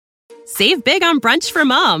Save big on brunch for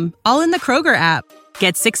mom, all in the Kroger app.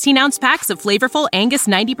 Get 16-ounce packs of flavorful Angus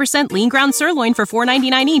 90% lean ground sirloin for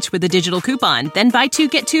 $4.99 each with a digital coupon. Then buy 2,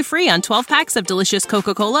 get 2 free on 12 packs of delicious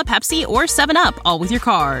Coca-Cola, Pepsi, or 7-Up, all with your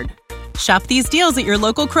card. Shop these deals at your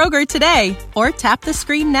local Kroger today, or tap the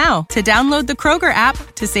screen now to download the Kroger app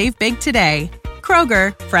to save big today.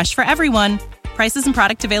 Kroger, fresh for everyone. Prices and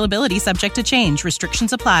product availability subject to change.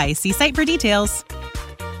 Restrictions apply. See site for details.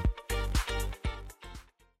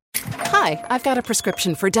 Hi, I've got a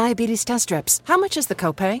prescription for diabetes test strips. How much is the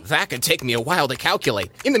copay? That could take me a while to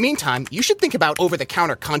calculate. In the meantime, you should think about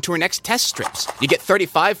over-the-counter Contour Next test strips. You get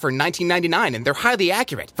 35 for $19.99, and they're highly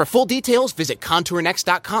accurate. For full details, visit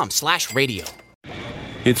contournext.com/radio.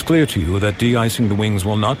 It's clear to you that de-icing the wings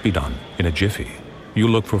will not be done in a jiffy. You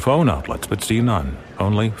look for phone outlets, but see none.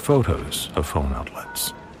 Only photos of phone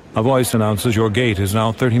outlets. A voice announces your gate is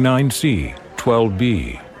now 39C,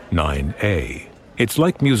 12B, 9A. It's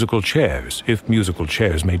like musical chairs, if musical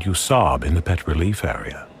chairs made you sob in the pet relief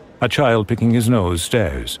area. A child picking his nose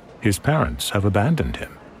stares. His parents have abandoned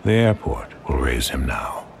him. The airport will raise him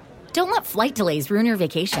now. Don't let flight delays ruin your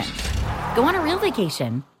vacation. Go on a real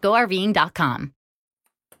vacation. GoRVing.com.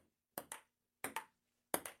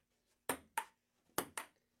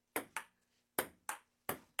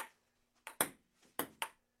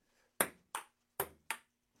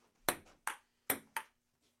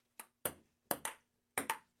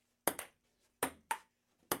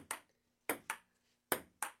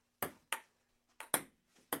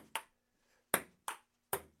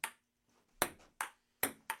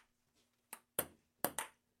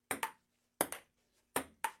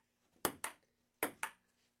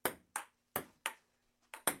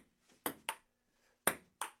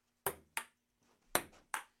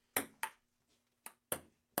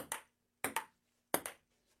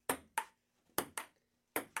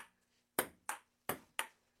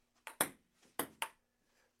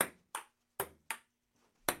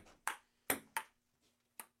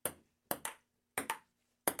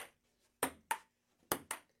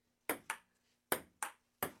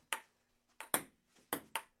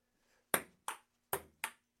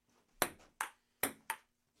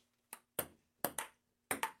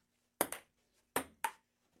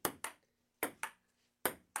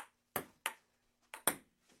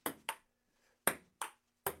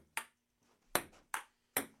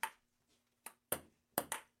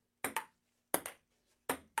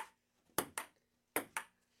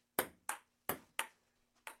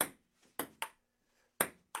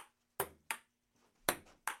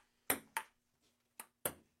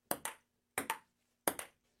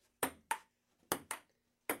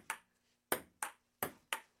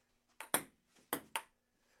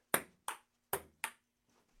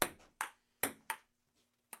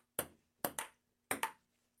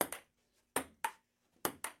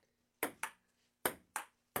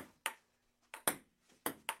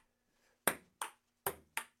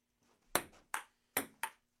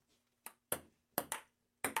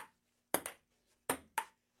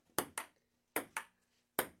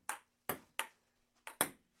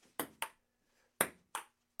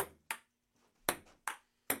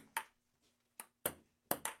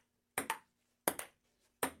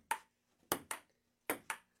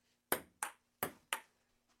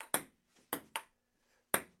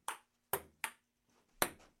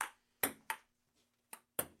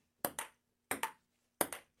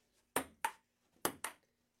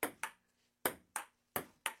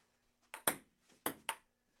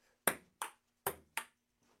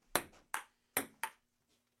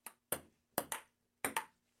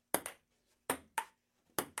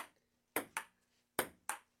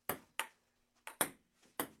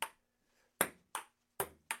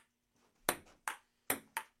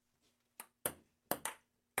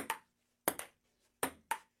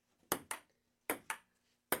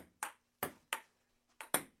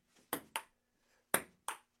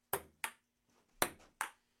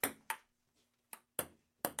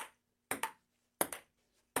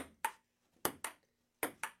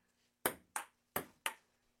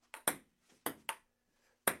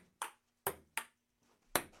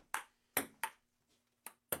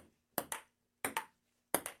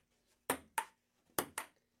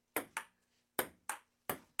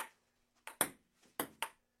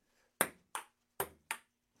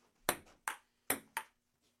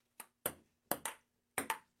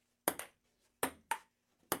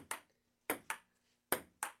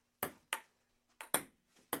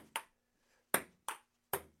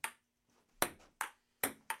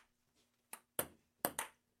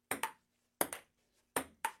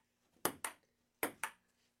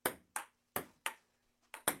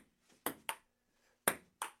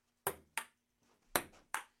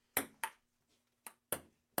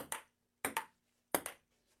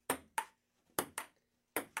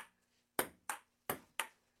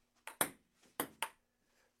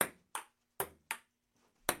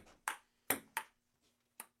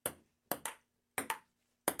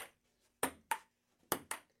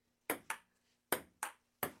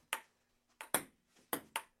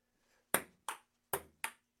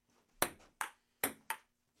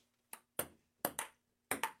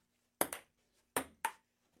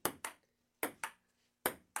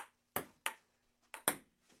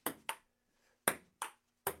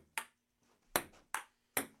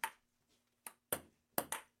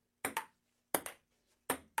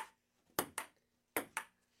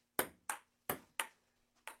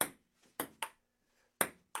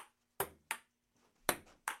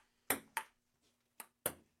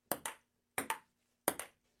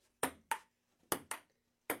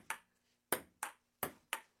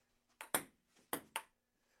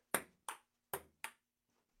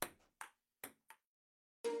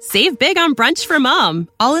 Save big on brunch for mom,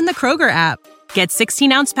 all in the Kroger app. Get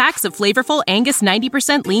 16-ounce packs of flavorful Angus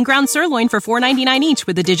 90% lean ground sirloin for $4.99 each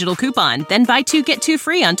with a digital coupon. Then buy 2, get 2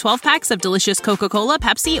 free on 12 packs of delicious Coca-Cola,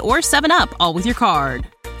 Pepsi, or 7-Up, all with your card.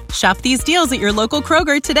 Shop these deals at your local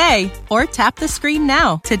Kroger today, or tap the screen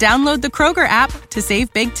now to download the Kroger app to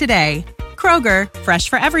save big today. Kroger, fresh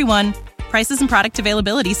for everyone. Prices and product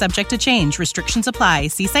availability subject to change. Restrictions apply.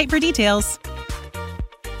 See site for details.